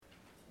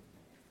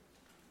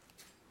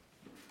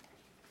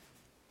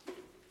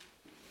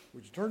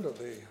Would you turn to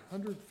the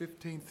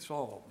 115th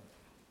Psalm?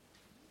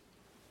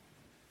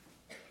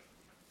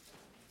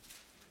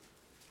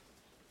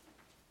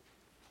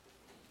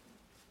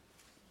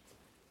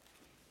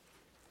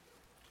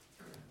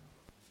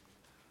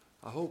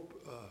 I hope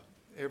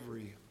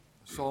every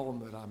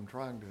psalm that I'm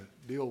trying to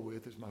deal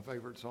with is my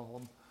favorite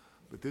psalm,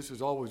 but this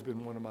has always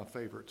been one of my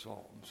favorite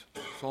psalms,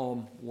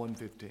 Psalm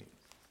 115.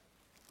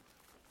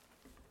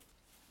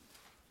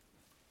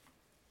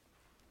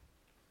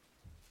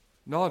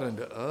 Not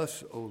unto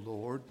us, O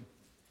Lord,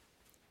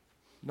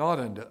 not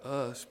unto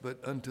us, but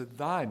unto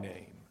thy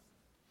name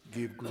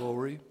give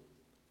glory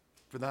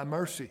for thy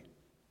mercy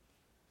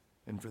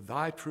and for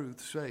thy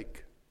truth's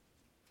sake.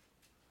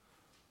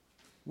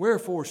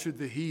 Wherefore should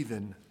the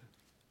heathen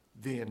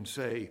then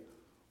say,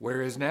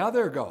 where is now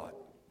their God?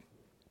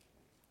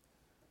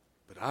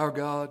 But our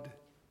God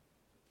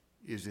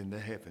is in the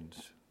heavens.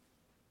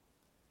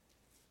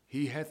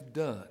 He hath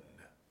done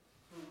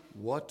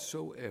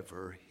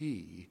whatsoever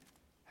he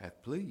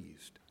hath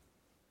pleased.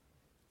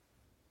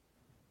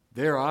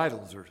 Their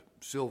idols are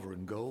silver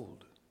and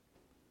gold,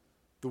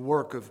 the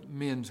work of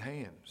men's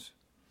hands.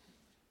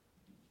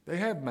 They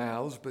have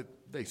mouths, but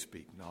they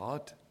speak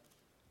not.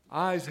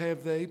 Eyes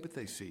have they, but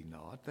they see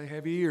not. They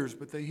have ears,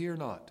 but they hear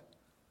not.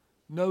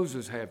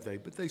 Noses have they,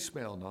 but they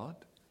smell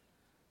not.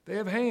 They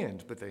have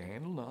hands, but they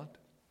handle not.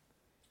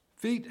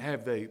 Feet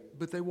have they,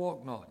 but they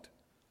walk not.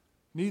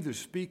 Neither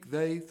speak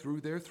they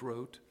through their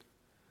throat.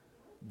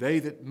 They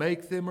that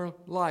make them are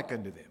like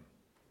unto them.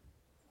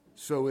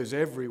 So is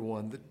every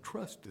one that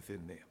trusteth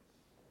in them.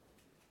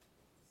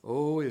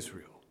 O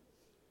Israel,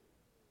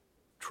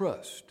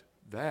 trust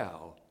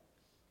thou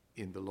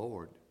in the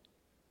Lord.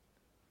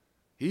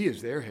 He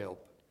is their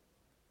help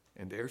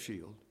and their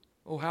shield.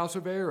 O house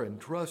of Aaron,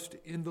 trust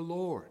in the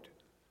Lord.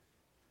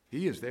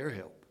 He is their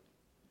help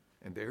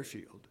and their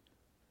shield.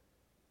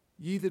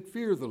 Ye that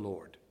fear the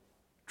Lord,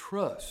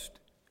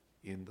 trust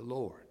in the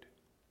Lord.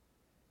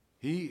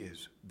 He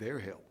is their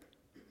help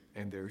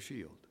and their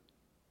shield.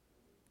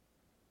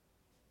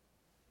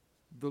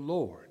 The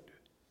Lord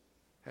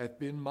hath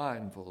been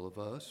mindful of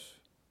us.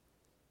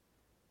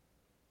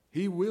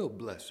 He will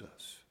bless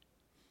us.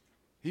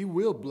 He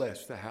will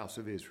bless the house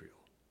of Israel.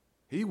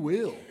 He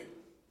will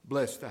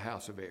bless the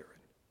house of Aaron.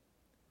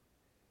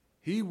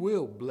 He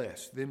will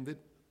bless them that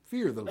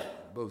fear the Lord,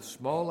 both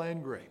small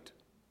and great.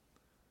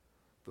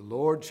 The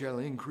Lord shall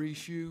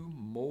increase you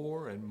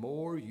more and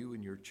more, you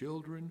and your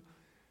children.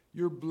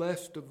 You're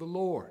blessed of the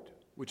Lord,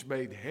 which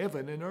made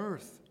heaven and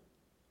earth.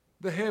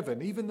 The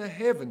heaven, even the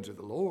heavens are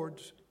the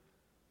Lord's,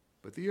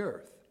 but the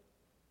earth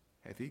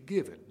hath he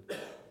given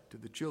to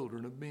the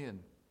children of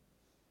men.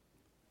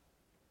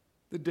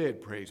 The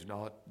dead praise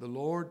not the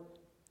Lord,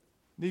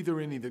 neither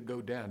any that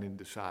go down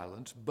into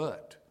silence,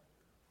 but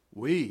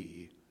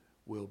we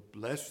will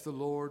bless the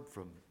Lord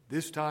from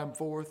this time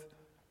forth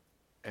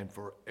and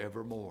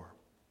forevermore.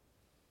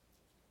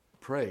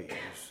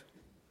 Praise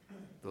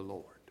the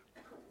Lord.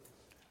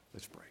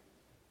 Let's pray.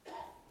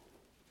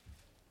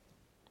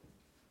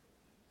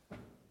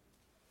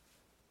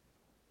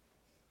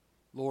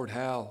 Lord,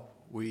 how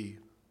we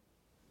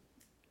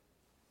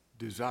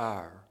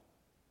desire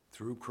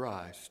through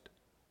Christ,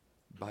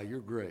 by your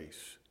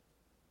grace,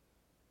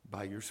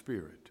 by your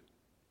Spirit,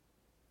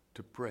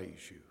 to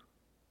praise you.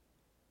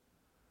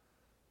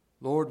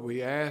 Lord,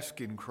 we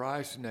ask in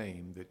Christ's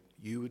name that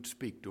you would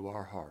speak to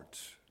our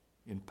hearts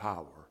in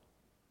power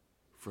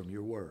from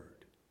your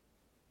word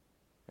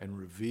and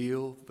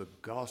reveal the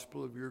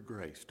gospel of your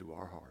grace to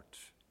our hearts.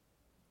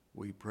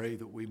 We pray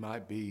that we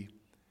might be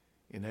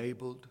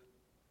enabled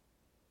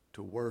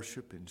to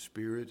worship in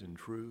spirit and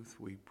truth.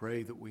 We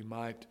pray that we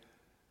might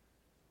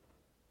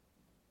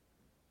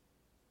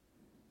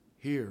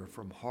hear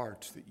from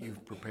hearts that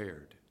you've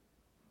prepared.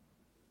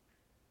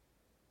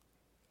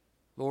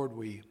 Lord,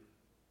 we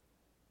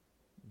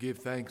give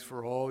thanks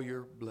for all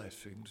your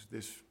blessings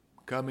this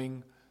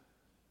coming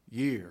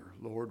year.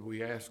 Lord,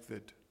 we ask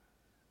that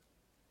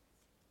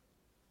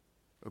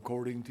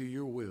according to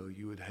your will,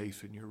 you would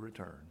hasten your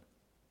return.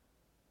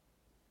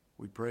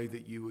 We pray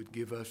that you would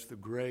give us the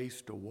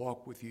grace to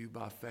walk with you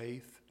by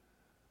faith.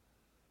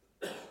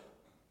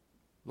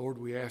 Lord,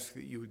 we ask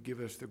that you would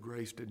give us the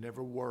grace to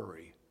never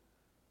worry.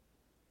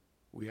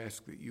 We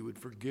ask that you would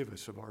forgive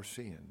us of our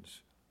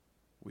sins.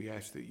 We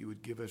ask that you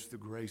would give us the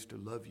grace to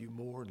love you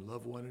more and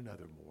love one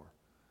another more.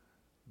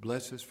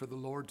 Bless us for the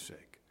Lord's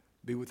sake.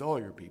 Be with all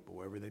your people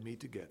wherever they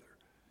meet together.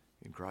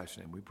 In Christ's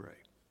name we pray.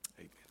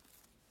 Amen.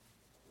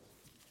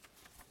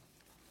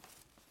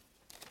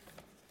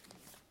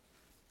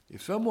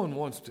 If someone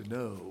wants to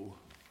know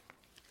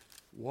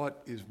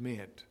what is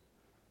meant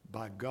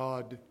by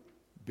God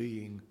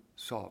being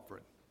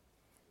sovereign,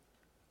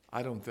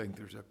 I don't think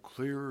there's a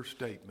clearer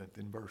statement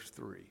than verse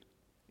 3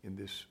 in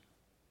this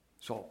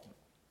psalm.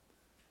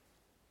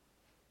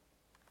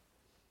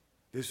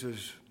 This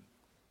is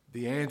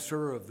the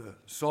answer of the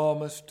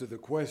psalmist to the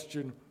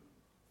question,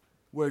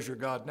 where's your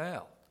God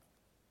now?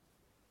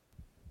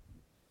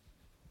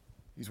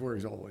 He's where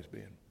he's always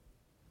been.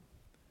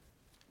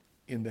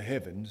 In the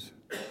heavens,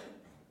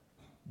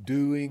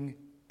 doing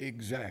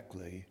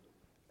exactly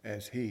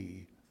as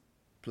he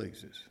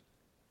pleases.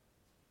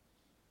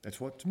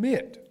 That's what's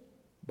meant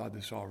by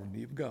the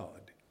sovereignty of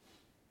God.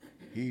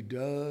 He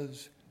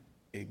does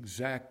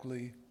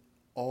exactly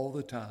all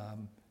the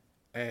time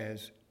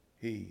as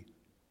he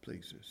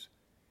pleases.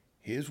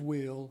 His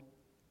will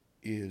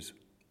is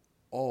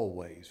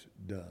always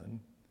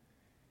done.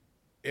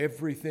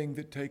 Everything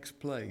that takes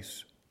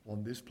place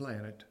on this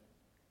planet,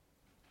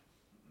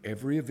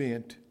 every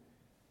event,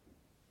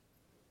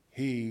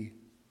 he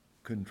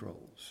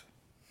controls.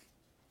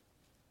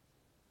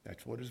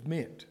 That's what is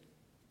meant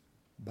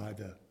by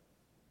the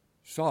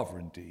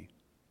sovereignty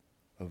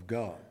of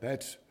God.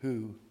 That's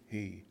who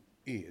he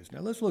is. Now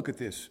let's look at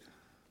this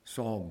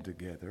psalm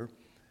together.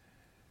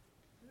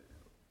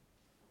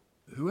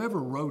 Whoever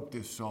wrote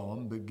this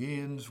psalm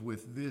begins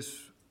with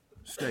this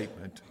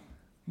statement,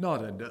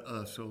 "Not unto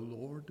us, O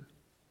Lord,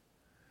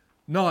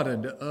 not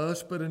unto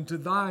us, but unto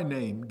thy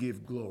name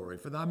give glory,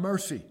 for thy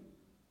mercy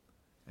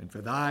and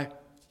for thy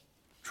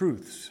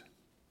truth's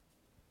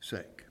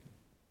sake."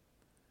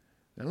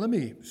 Now let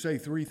me say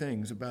three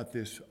things about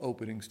this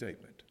opening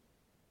statement.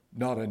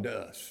 Not unto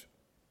us,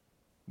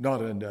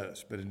 not unto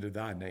us, but unto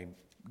thy name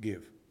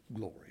give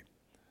glory.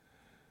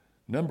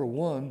 Number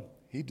one,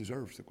 he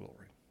deserves the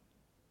glory.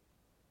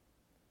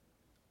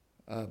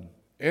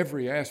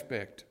 Every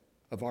aspect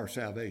of our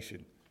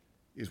salvation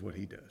is what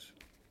he does.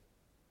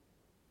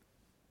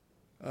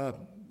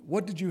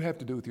 What did you have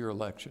to do with your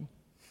election?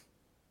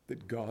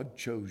 That God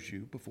chose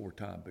you before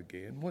time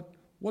began.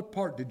 What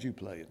part did you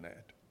play in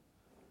that?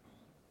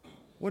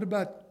 What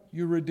about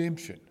your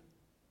redemption?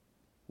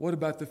 What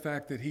about the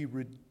fact that he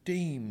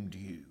redeemed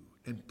you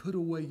and put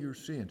away your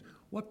sins?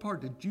 What part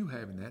did you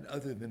have in that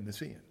other than the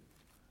sin?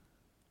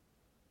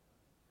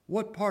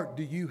 What part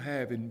do you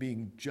have in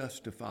being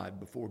justified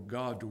before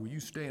God, to where you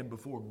stand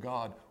before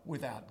God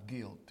without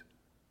guilt?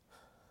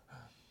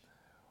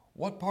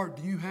 What part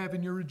do you have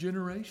in your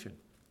regeneration?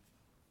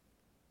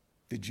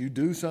 Did you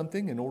do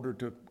something in order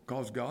to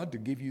cause God to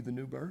give you the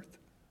new birth?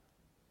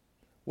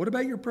 What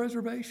about your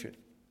preservation?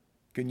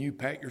 Can you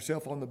pat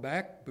yourself on the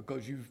back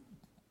because you've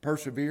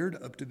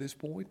persevered up to this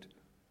point?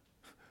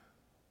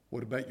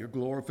 What about your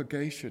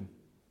glorification?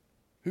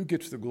 Who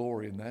gets the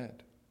glory in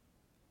that?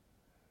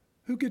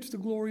 Who gets the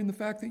glory in the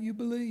fact that you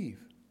believe,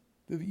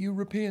 that you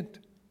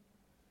repent?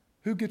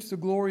 Who gets the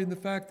glory in the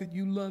fact that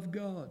you love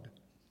God,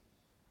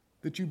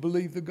 that you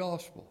believe the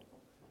gospel?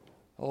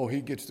 Oh,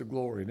 he gets the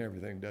glory in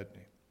everything, doesn't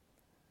he?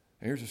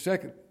 And here's a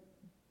second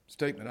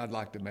statement I'd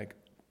like to make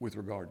with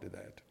regard to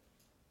that.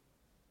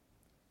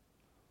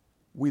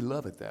 We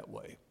love it that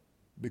way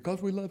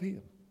because we love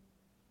him.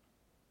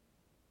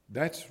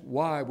 That's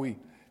why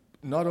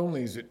not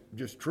only is it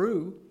just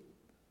true,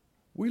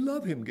 we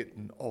love him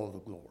getting all the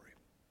glory.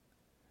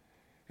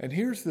 And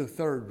here's the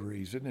third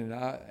reason,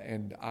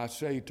 and I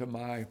say to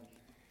my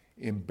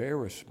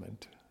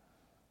embarrassment,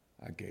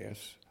 I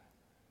guess,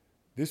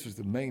 this is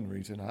the main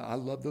reason. I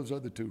love those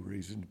other two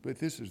reasons, but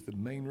this is the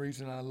main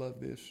reason I love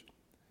this,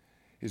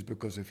 is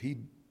because if he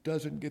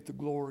doesn't get the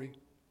glory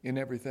in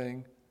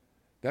everything,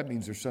 that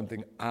means there's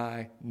something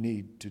I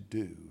need to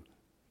do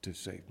to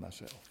save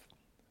myself.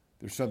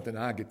 There's something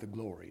I get the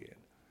glory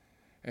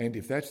in. And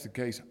if that's the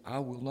case, I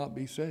will not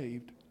be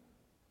saved,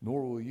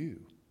 nor will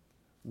you.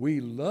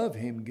 We love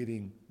him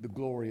getting the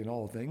glory in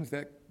all things,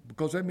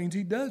 because that means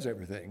he does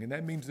everything. And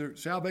that means that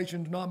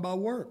salvation's not by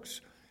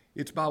works.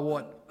 It's by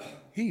what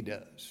he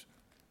does,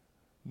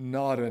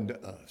 not unto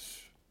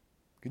us.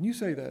 Can you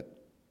say that?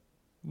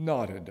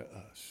 Not unto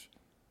us,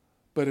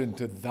 but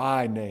unto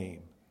thy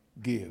name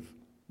give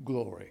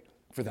glory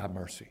for thy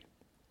mercy.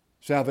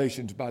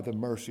 Salvation's by the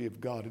mercy of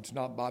God. It's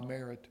not by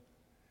merit.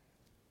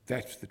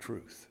 That's the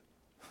truth.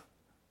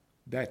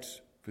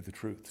 That's for the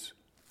truth's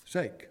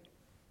sake.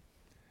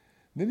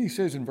 Then he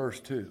says in verse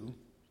 2,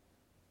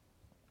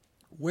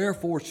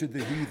 "Wherefore should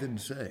the heathen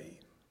say,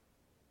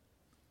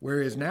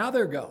 where is now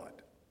their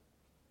God?"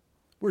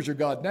 Where's your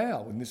God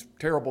now when this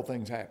terrible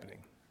thing's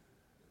happening?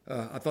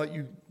 I thought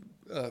you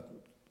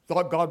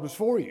thought God was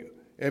for you.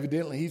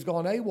 Evidently, he's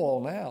gone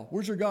AWOL now.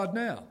 Where's your God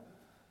now?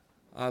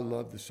 I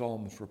love the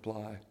psalmist's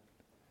reply.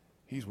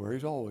 He's where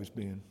he's always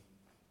been.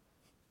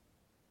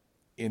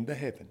 In the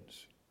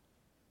heavens,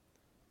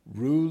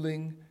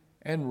 ruling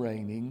and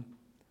reigning,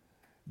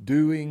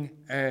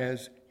 doing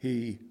as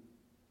he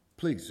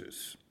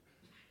pleases.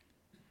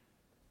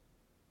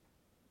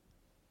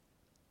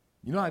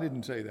 You know, I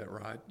didn't say that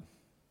right.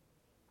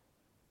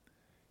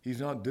 He's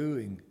not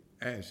doing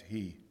as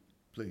he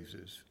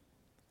pleases.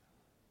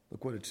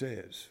 Look what it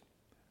says.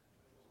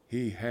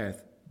 He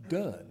hath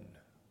done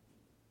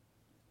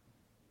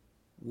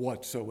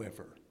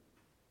whatsoever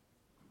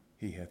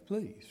he hath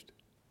pleased.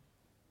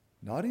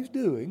 Not he's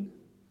doing,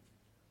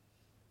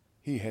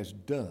 he has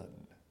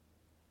done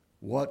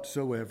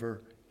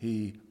whatsoever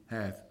he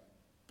hath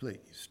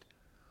pleased.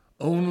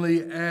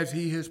 Only as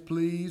he has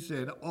pleased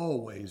and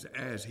always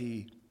as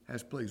he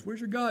has pleased. Where's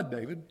your God,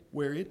 David?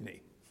 Where isn't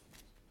he?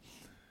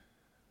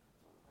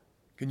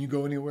 Can you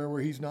go anywhere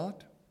where he's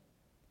not?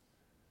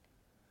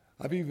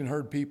 I've even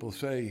heard people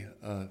say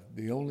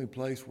the only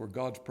place where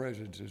God's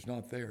presence is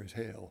not there is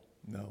hell.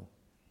 No.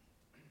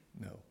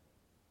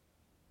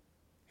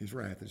 His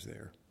wrath is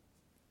there.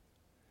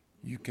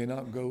 You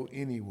cannot go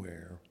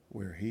anywhere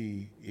where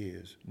he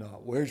is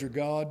not. Where's your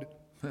God?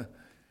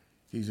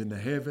 He's in the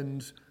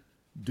heavens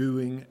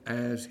doing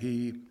as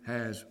he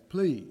has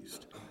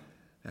pleased.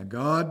 Now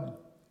God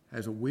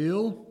has a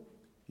will.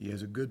 He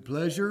has a good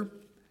pleasure.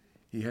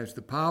 He has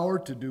the power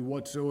to do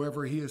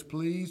whatsoever he is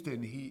pleased,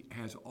 and he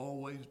has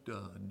always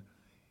done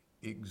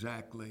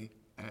exactly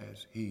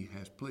as he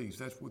has pleased.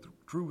 That's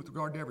true with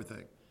regard to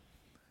everything.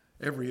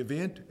 Every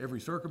event, every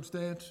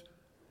circumstance.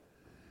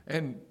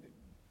 And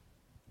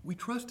we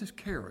trust his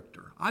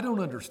character. I don't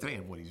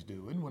understand what he's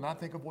doing when I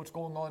think of what's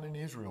going on in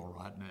Israel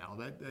right now.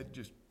 That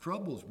just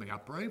troubles me. I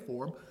pray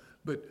for him,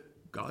 but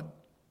God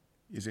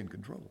is in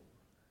control.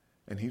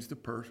 And he's the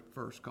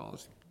first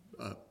cause.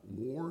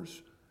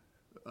 Wars,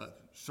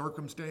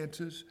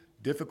 circumstances,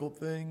 difficult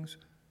things,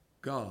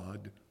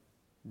 God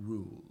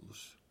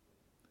rules.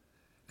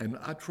 And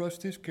I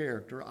trust his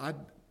character.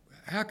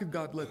 How could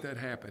God let that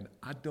happen?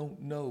 I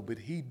don't know, but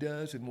he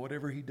does, and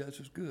whatever he does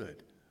is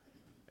good.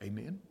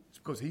 Amen? It's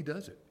because he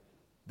does it.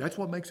 That's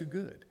what makes it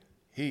good.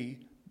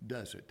 He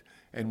does it.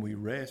 And we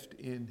rest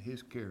in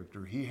his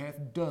character. He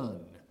hath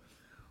done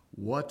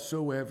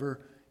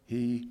whatsoever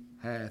he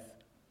hath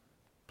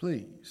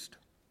pleased.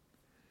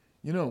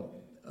 You know,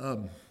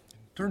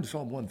 turn to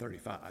Psalm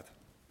 135.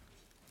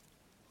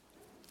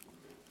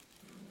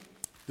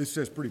 This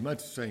says pretty much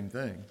the same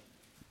thing.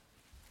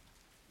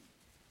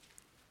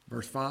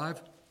 Verse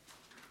 5,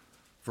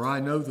 for I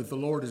know that the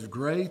Lord is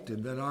great,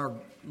 and that our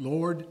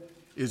Lord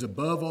is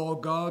above all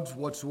gods.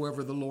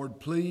 Whatsoever the Lord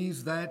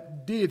pleased,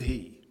 that did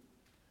he,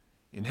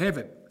 in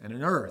heaven and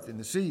in earth, in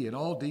the sea, in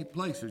all deep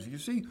places. You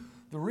see,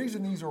 the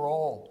reason these are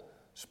all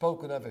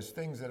spoken of as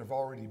things that have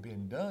already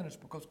been done is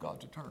because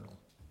God's eternal.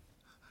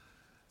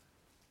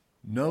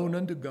 Known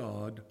unto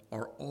God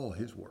are all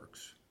his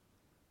works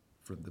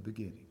from the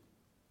beginning.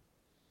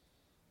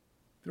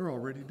 They're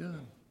already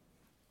done.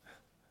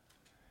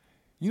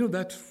 You know,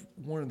 that's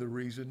one of the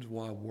reasons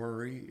why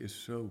worry is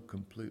so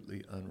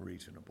completely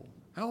unreasonable.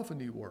 How often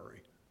do you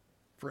worry?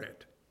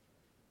 Fret.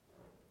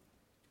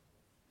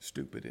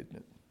 Stupid, isn't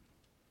it?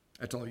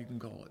 That's all you can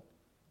call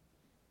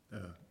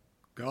it.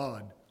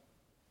 God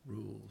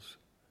rules.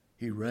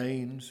 He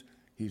reigns.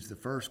 He's the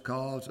first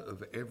cause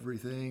of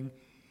everything.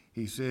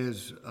 He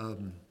says,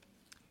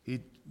 he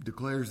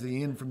declares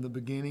the end from the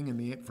beginning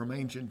and from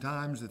ancient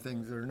times, the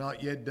things that are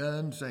not yet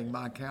done, saying,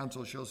 my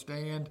counsel shall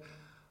stand.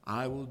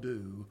 I will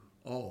do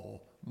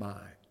all my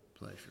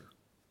pleasure.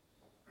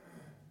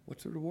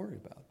 What's there to worry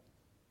about?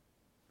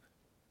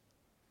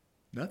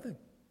 Nothing.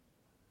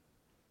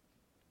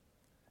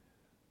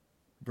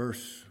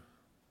 Verse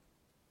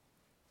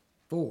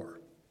 4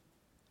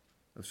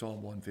 of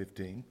Psalm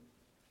 115.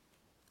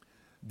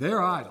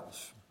 They're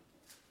idols.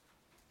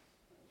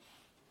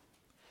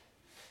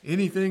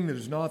 Anything that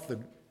is not the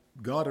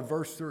God of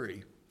verse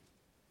 3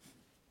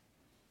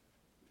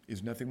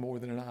 is nothing more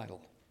than an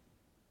idol.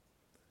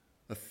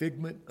 A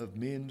figment of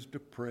men's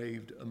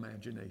depraved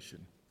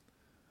imagination.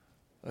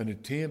 An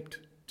attempt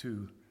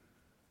to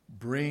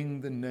bring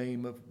the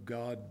name of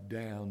God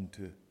down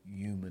to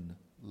human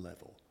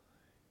level.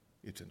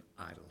 It's an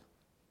idol,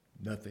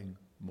 nothing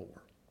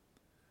more.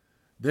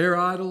 Their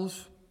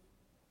idols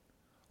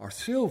are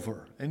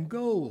silver and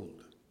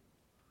gold,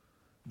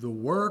 the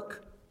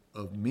work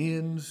of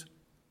men's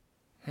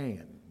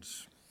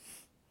hands.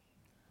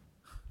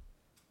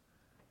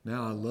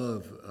 Now I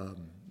love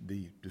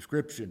the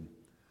description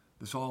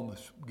the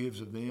psalmist gives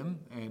of them,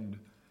 and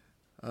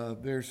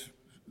there's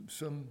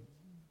some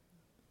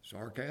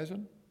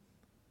sarcasm,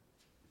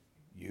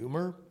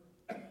 humor.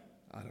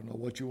 I don't know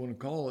what you want to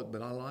call it,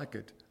 but I like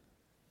it.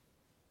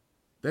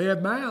 They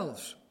have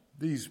mouths,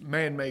 these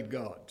man-made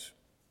gods.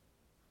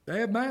 They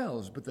have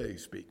mouths, but they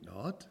speak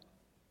not.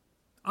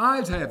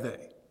 Eyes have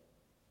they,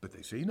 but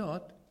they see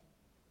not.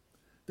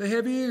 They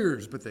have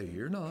ears, but they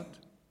hear not.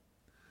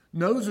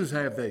 Noses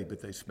have they,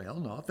 but they smell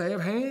not. They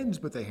have hands,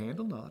 but they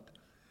handle not.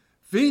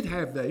 Feet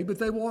have they, but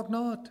they walk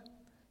not.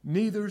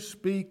 Neither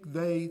speak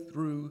they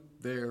through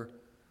their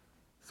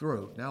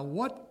throat. Now,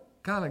 what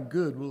kind of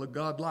good will a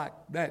God like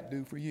that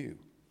do for you?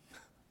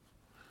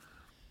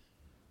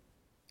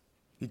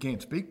 He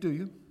can't speak to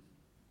you.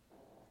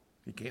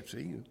 He can't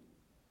see you.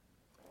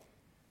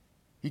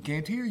 He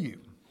can't hear you.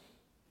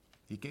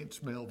 He can't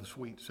smell the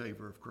sweet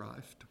savor of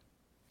Christ.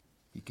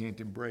 He can't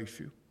embrace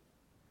you.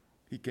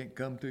 He can't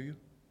come to you.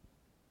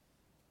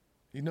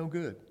 He's no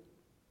good.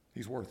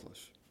 He's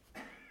worthless.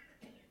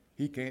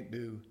 He can't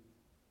do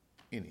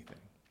anything.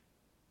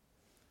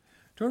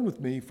 Turn with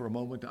me for a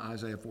moment to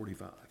Isaiah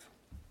 45.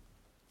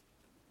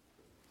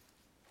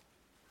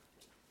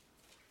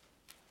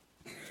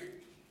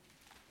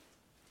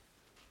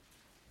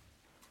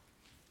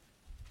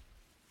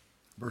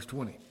 Verse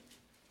 20.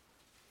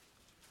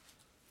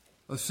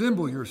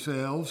 Assemble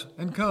yourselves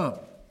and come.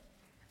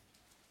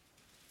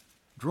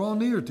 Draw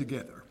near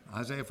together.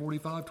 Isaiah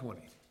 45:20.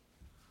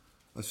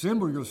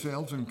 Assemble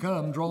yourselves and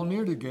come, draw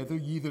near together,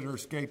 ye that are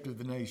escaped of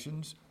the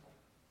nations.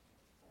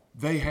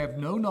 They have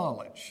no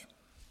knowledge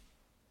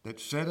that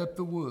set up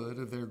the wood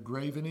of their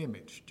graven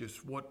image,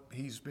 just what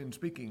he's been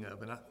speaking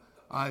of in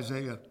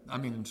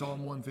in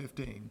Psalm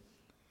 115.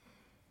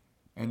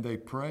 And they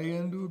pray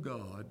unto a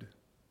God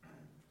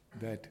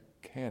that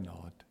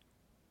cannot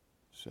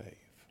save.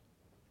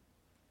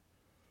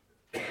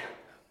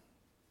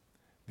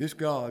 This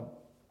God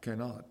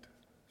cannot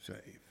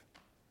save.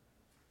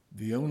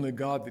 The only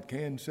God that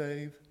can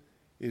save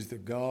is the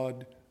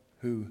God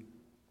who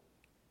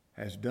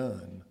has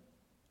done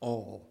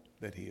all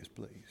that he has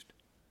pleased.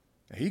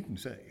 Now, he can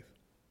save.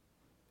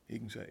 He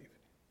can save.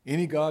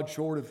 Any God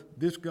short of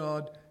this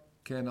God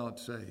cannot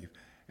save.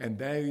 And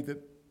they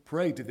that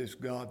pray to this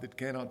God that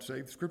cannot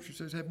save, the Scripture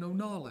says, have no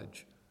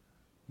knowledge,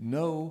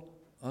 no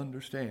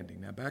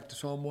understanding. Now back to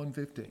Psalm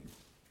 115.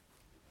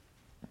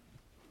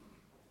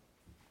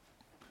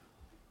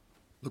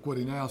 Look what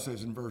he now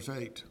says in verse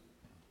 8.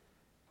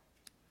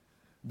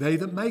 They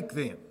that make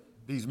them,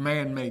 these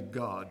man-made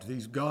gods,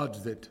 these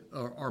gods that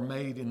are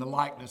made in the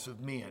likeness of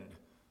men,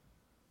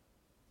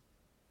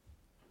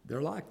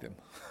 they're like them.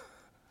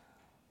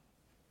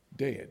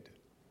 Dead,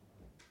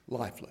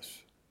 lifeless.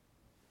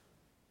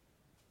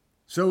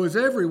 So is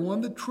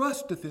everyone that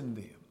trusteth in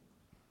them.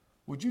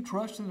 Would you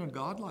trust in a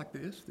God like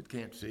this that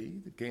can't see,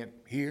 that can't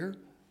hear,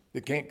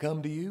 that can't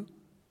come to you?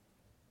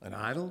 An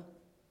idol?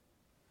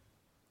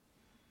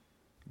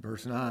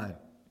 Verse 9.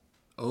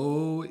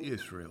 O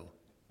Israel.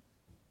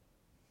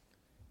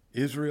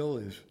 Israel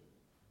is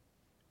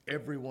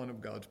every one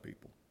of God's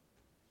people.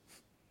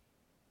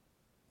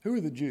 Who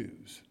are the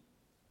Jews?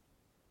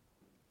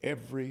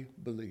 Every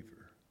believer.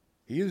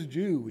 He is a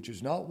Jew, which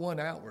is not one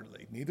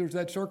outwardly. Neither is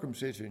that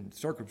circumcision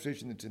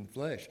that's in the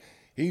flesh.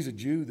 He's a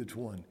Jew that's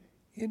one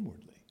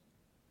inwardly,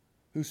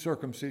 whose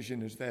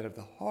circumcision is that of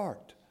the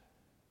heart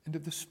and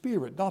of the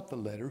spirit, not the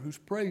letter, whose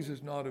praise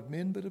is not of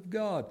men but of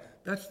God.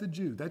 That's the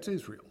Jew. That's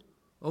Israel.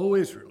 O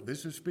Israel.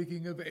 This is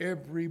speaking of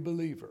every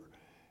believer.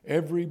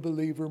 Every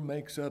believer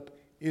makes up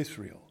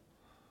Israel.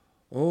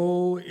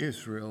 O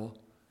Israel,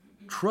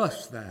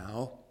 trust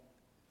thou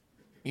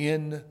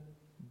in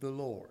the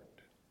Lord.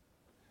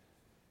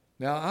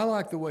 Now, I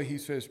like the way he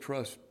says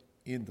trust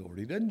in the Lord.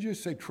 He doesn't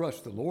just say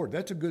trust the Lord.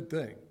 That's a good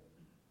thing.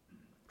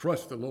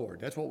 Trust the Lord.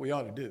 That's what we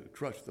ought to do,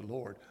 trust the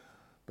Lord.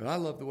 But I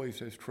love the way he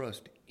says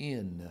trust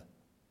in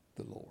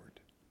the Lord.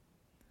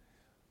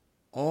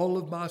 All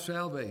of my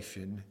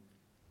salvation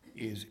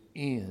is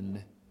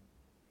in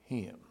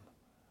him.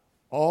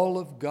 All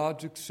of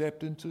God's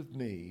acceptance of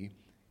me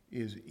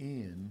is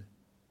in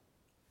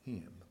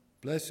him.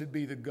 Blessed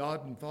be the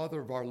God and Father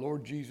of our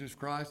Lord Jesus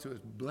Christ, who has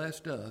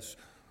blessed us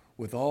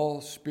with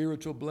all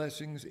spiritual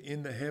blessings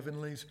in the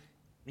heavenlies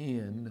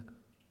in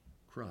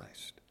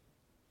Christ.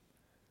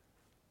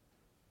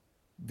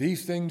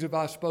 These things have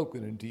I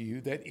spoken unto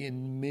you, that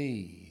in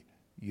me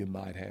you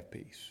might have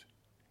peace.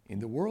 In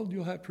the world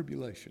you'll have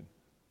tribulation,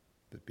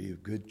 but be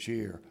of good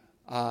cheer.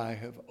 I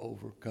have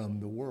overcome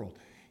the world.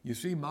 You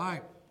see,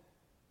 my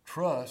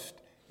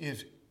trust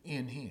is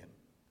in him.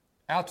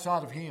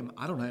 Outside of him,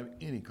 I don't have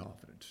any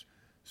confidence.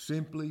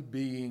 Simply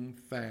being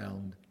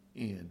found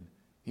in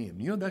him.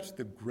 You know, that's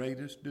the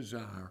greatest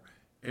desire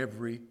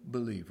every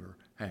believer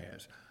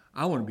has.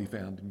 I want to be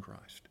found in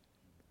Christ.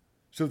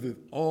 So that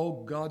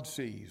all God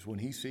sees when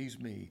he sees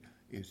me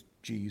is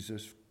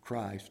Jesus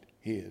Christ,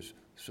 his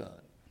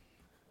Son.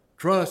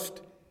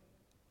 Trust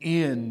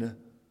in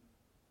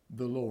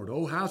the Lord.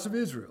 O house of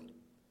Israel,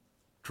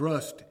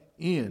 trust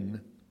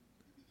in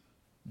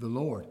the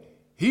Lord.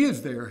 He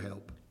is their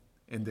help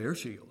and their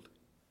shield.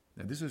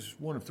 Now, this is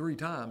one of 3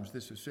 times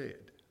this is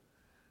said.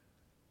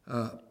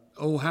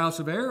 O house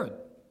of Aaron,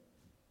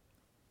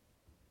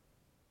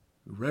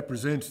 who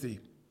represents the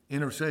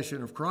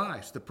intercession of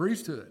Christ, the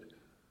priesthood.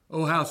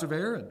 O house of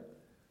Aaron,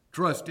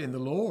 trust in the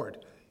Lord.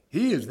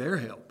 He is their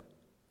help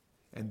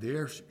and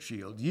their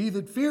shield. Ye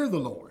that fear the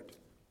Lord.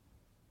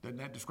 Doesn't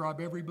that describe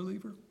every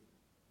believer?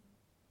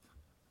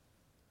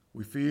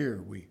 We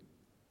fear, we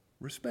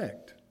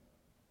respect,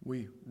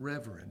 we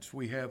reverence,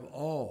 we have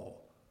awe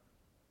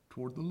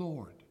toward the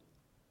Lord.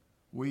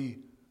 We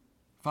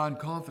find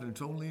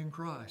confidence only in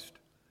Christ.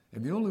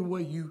 And the only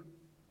way you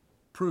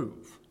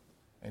prove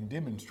and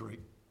demonstrate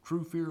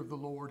true fear of the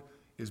Lord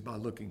is by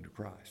looking to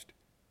Christ.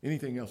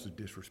 Anything else is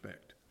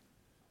disrespect.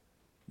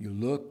 You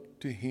look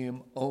to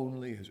him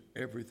only as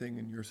everything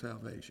in your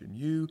salvation.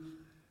 You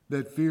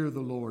that fear the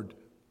Lord,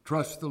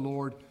 trust the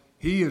Lord.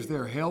 He is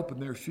their help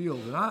and their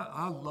shield. And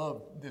I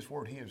love this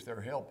word, he is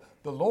their help.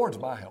 The Lord's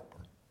my helper.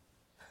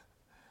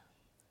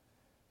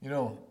 You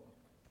know,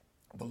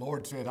 the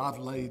Lord said, I've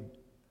laid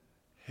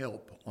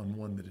help on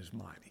one that is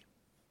mighty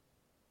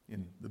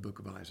in the book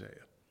of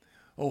Isaiah.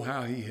 Oh,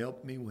 how he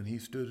helped me when he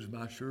stood as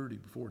my surety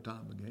before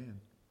time began.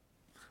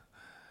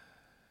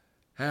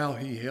 How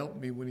he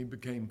helped me when he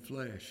became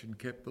flesh and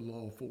kept the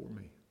law for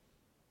me.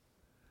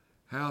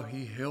 How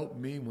he helped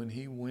me when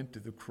he went to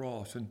the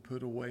cross and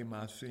put away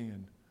my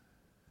sin.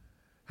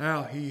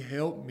 How he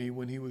helped me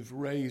when he was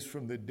raised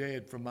from the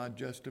dead for my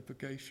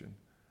justification.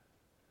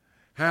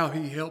 How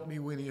he helped me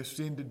when he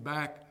ascended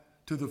back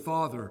to the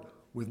Father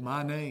with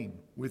my name,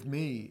 with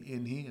me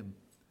in him.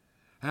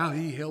 How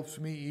he helps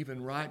me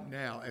even right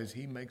now as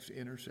he makes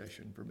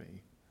intercession for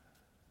me.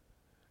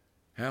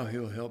 How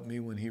he'll help me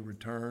when he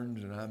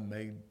returns and I'm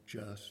made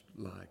just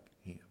like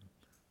him.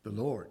 The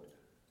Lord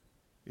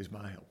is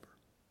my helper.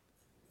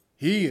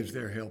 He is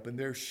their help and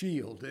their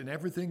shield and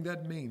everything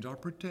that means, our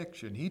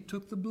protection. He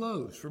took the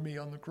blows for me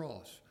on the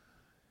cross.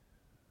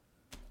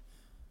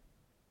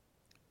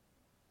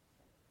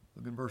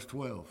 Look in verse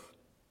 12.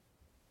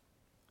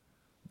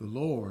 The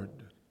Lord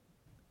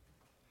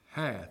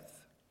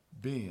hath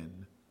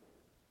been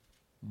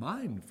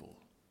mindful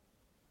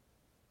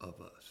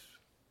of us.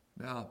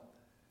 Now,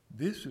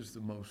 this is the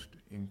most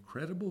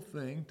incredible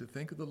thing to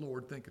think of the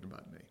Lord thinking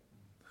about me.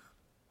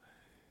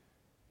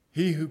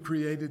 He who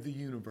created the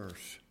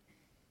universe,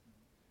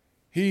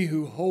 he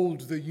who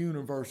holds the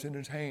universe in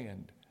his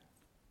hand,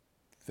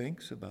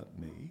 thinks about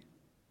me.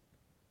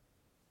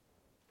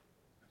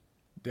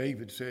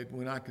 David said,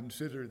 when I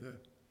consider the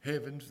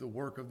heavens, the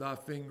work of thy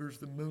fingers,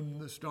 the moon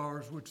and the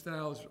stars which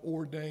thou hast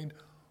ordained,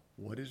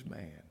 what is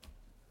man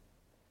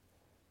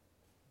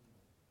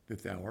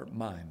that thou art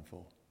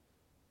mindful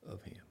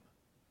of him?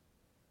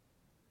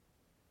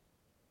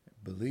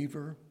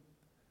 Believer,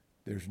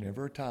 there's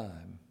never a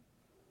time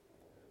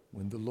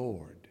when the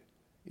Lord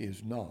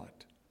is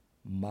not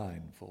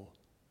mindful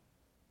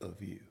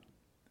of you.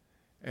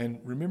 And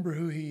remember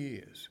who he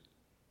is.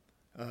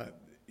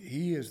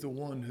 He is the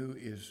one who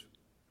is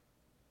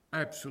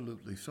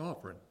absolutely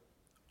sovereign,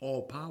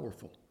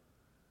 all-powerful.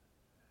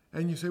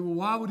 And you say, well,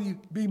 why would he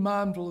be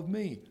mindful of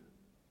me?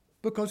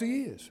 Because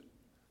he is.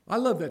 I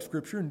love that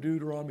scripture in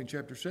Deuteronomy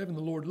chapter 7.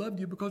 The Lord loved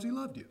you because he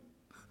loved you.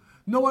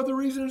 No other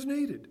reason is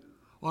needed.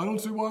 Well, I don't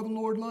see why the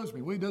Lord loves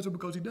me. Well, he does it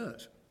because he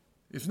does.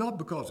 It's not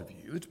because of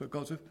you. It's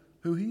because of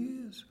who he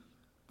is.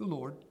 The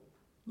Lord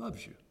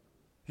loves you.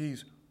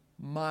 He's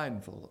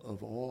mindful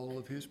of all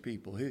of his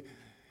people.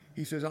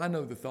 He says, I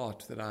know the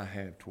thoughts that I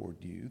have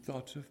toward you,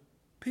 thoughts of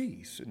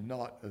peace and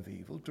not of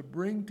evil, to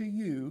bring to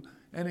you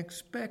an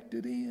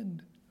expected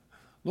end.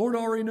 Lord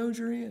already knows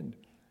your end,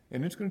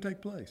 and it's going to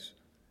take place.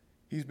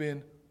 He's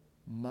been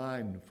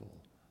mindful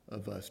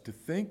of us. To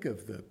think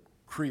of the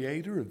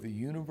creator of the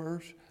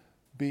universe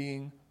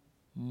being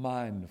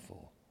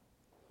mindful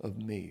of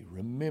me,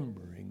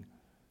 remembering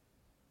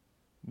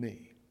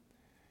me.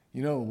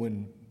 You know,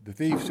 when the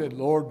thief said,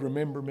 Lord,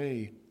 remember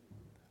me,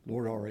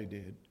 Lord already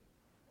did.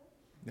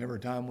 Never a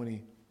time when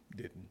he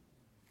didn't.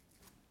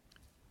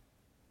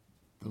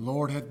 The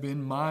Lord hath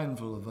been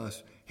mindful of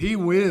us. He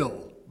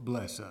will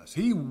bless us.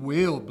 He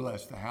will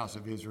bless the house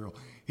of Israel.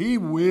 He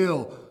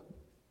will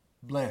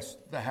bless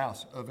the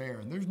house of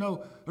Aaron. There's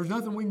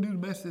nothing we can do to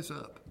mess this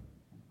up.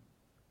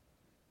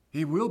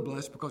 He will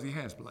bless because he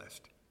has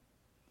blessed.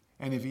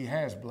 And if he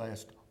has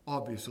blessed,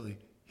 obviously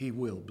he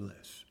will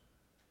bless.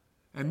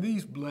 And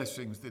these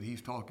blessings that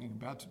he's talking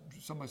about,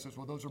 somebody says,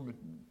 well,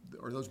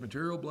 are those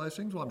material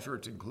blessings? Well, I'm sure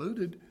it's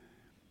included.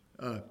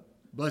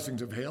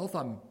 Blessings of health,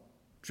 I'm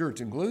sure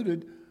it's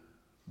included.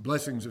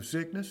 Blessings of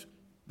sickness,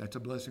 that's a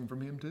blessing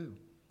from him too.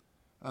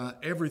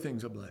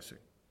 Everything's a blessing.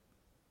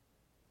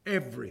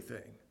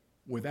 Everything,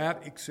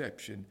 without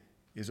exception,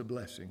 is a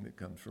blessing that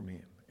comes from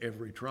him.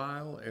 Every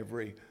trial,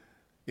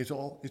 it's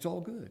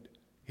all good.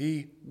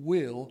 He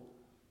will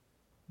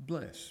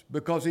bless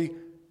because he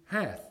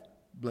hath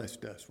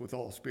blessed us with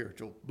all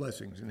spiritual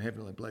blessings in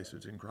heavenly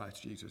places in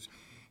Christ Jesus.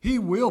 He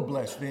will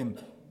bless them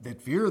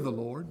that fear the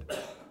Lord,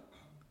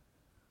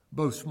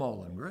 both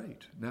small and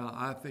great. Now,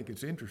 I think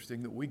it's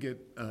interesting that we get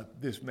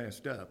this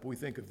messed up. We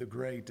think of the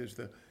great as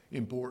the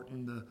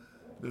important,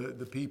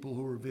 the people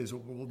who are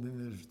visible, and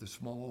then there's the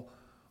small.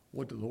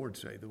 What did the Lord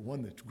say? The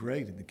one that's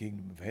great in the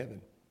kingdom of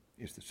heaven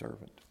is the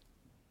servant.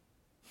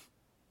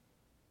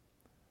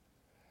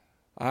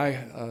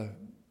 I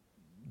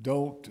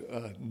don't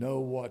know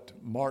what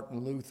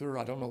Martin Luther,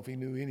 I don't know if he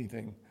knew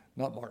anything,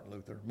 not Martin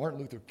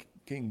Luther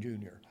King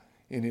Jr.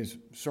 in his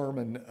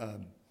sermon,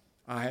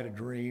 I Had a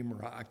Dream,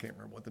 or I can't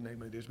remember what the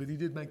name of it is, but he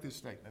did make this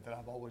statement that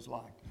I've always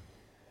liked.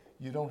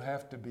 You don't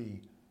have to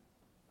be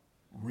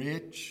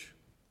rich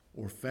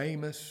or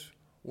famous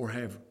or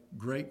have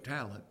great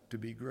talent to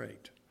be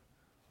great.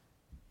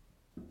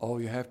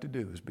 All you have to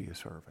do is be a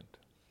servant.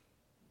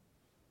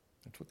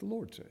 That's what the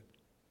Lord said.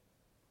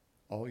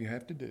 All you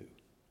have to do.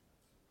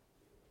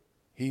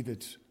 He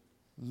that's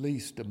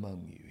least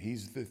among you,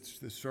 he's that's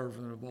the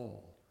servant of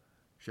all,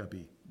 shall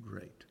be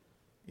great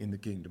in the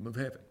kingdom of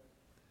heaven.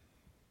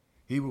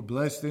 He will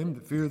bless them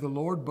that fear the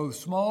Lord, both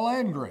small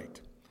and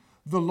great.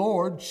 The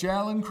Lord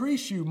shall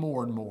increase you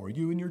more and more,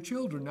 you and your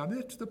children. Now,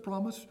 that's the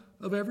promise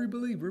of every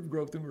believer of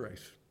growth and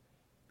grace.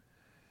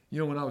 You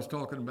know, when I was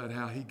talking about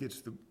how he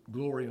gets the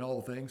glory in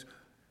all things,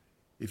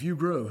 if you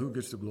grow, who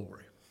gets the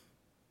glory?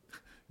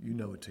 You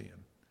know it's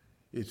him.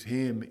 It's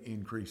him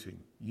increasing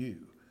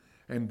you.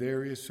 And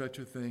there is such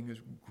a thing as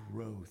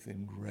growth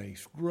in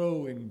grace.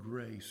 Grow in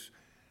grace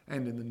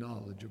and in the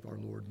knowledge of our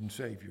Lord and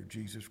Savior,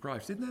 Jesus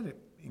Christ. Isn't that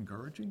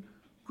encouraging?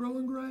 Grow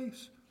in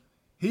grace.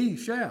 He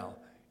shall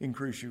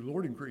increase you.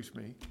 Lord, increase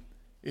me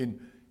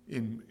in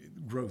in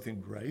growth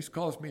in grace.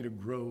 Cause me to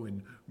grow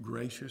in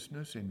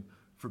graciousness, in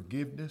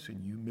forgiveness,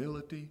 in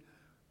humility.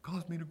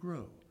 Cause me to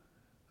grow.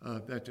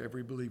 That's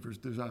every believer's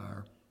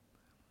desire.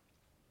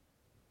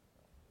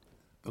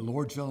 The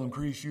Lord shall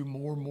increase you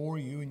more and more,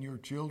 you and your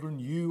children.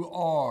 You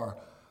are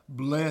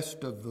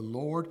blessed of the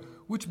Lord,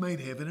 which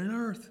made heaven and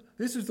earth.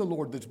 This is the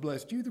Lord that's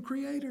blessed you, the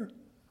Creator.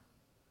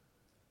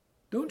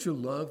 Don't you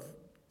love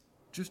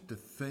just to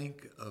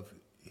think of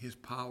His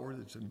power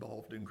that's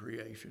involved in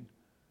creation?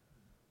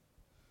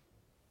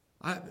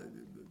 That's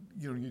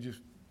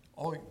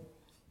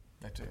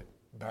it.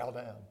 Bow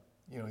down.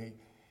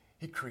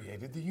 He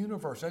created the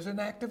universe as an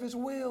act of His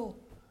will.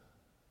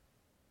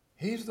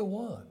 He's the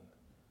one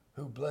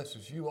who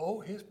blesses you. Oh,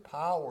 His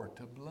power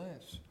to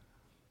bless.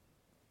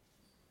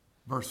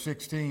 Verse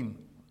 16,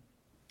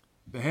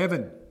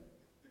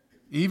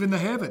 even the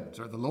heavens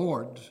are the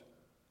Lord's,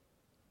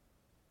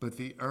 but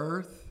the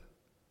earth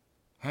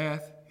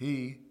hath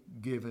He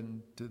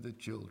given to the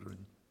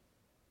children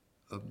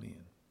of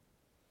men.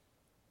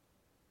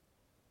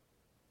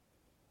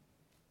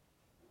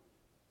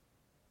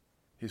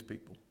 His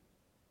people.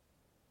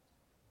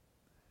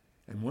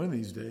 And one of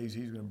these days,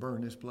 He's going to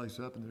burn this place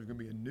up, and there's going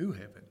to be a new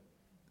heaven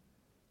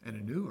and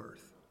a new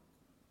earth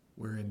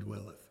wherein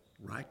dwelleth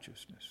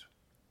righteousness.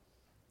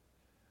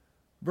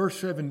 Verse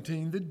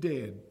 17, the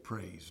dead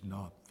praise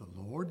not the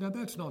Lord. Now,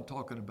 that's not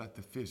talking about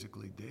the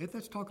physically dead.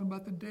 That's talking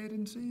about the dead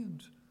in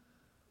sins.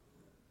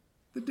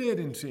 The dead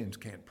in sins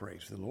can't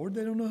praise the Lord.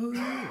 They don't know who He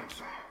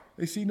is.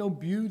 They see no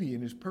beauty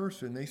in His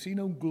person. They see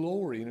no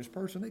glory in His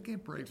person. They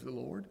can't praise the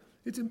Lord.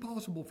 It's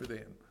impossible for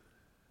them.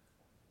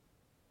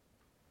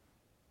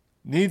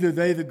 Neither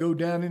they that go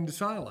down into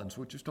silence,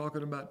 which is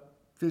talking about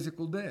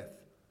physical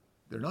death.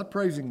 They're not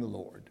praising the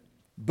Lord.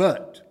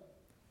 But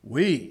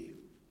we,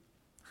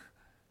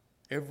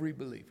 every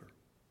believer,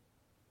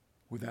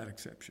 without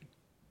exception,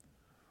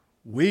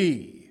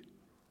 we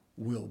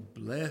will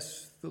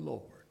bless the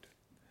Lord.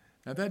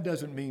 Now, that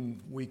doesn't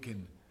mean we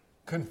can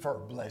confer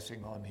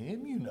blessing on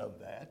Him. You know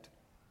that.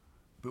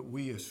 But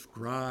we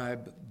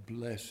ascribe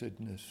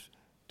blessedness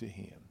to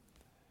Him.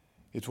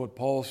 It's what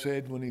Paul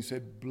said when he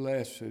said,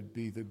 "Blessed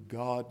be the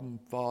God and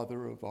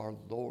Father of our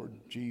Lord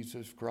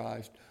Jesus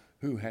Christ,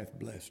 who hath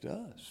blessed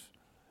us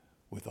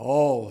with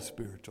all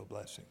spiritual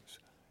blessings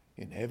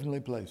in heavenly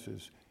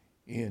places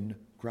in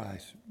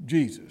Christ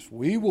Jesus."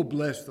 We will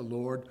bless the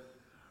Lord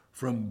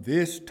from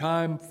this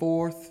time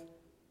forth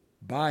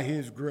by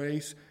His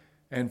grace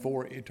and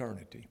for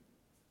eternity.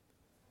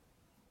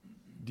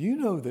 Do you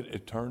know that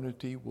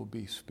eternity will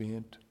be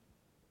spent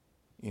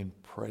in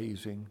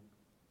praising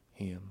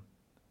Him?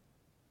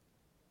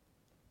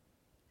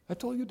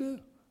 That's all you do.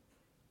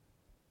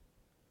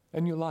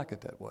 And you like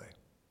it that way.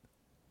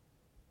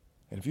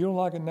 And if you don't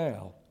like it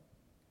now,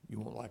 you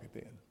won't like it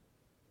then.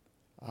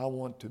 I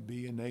want to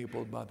be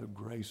enabled by the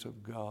grace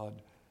of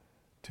God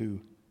to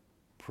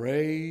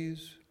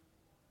praise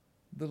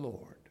the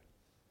Lord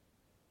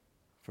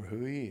for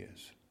who He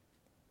is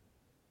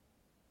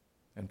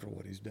and for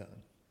what He's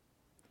done.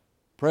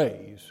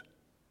 Praise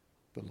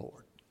the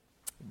Lord.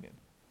 Amen.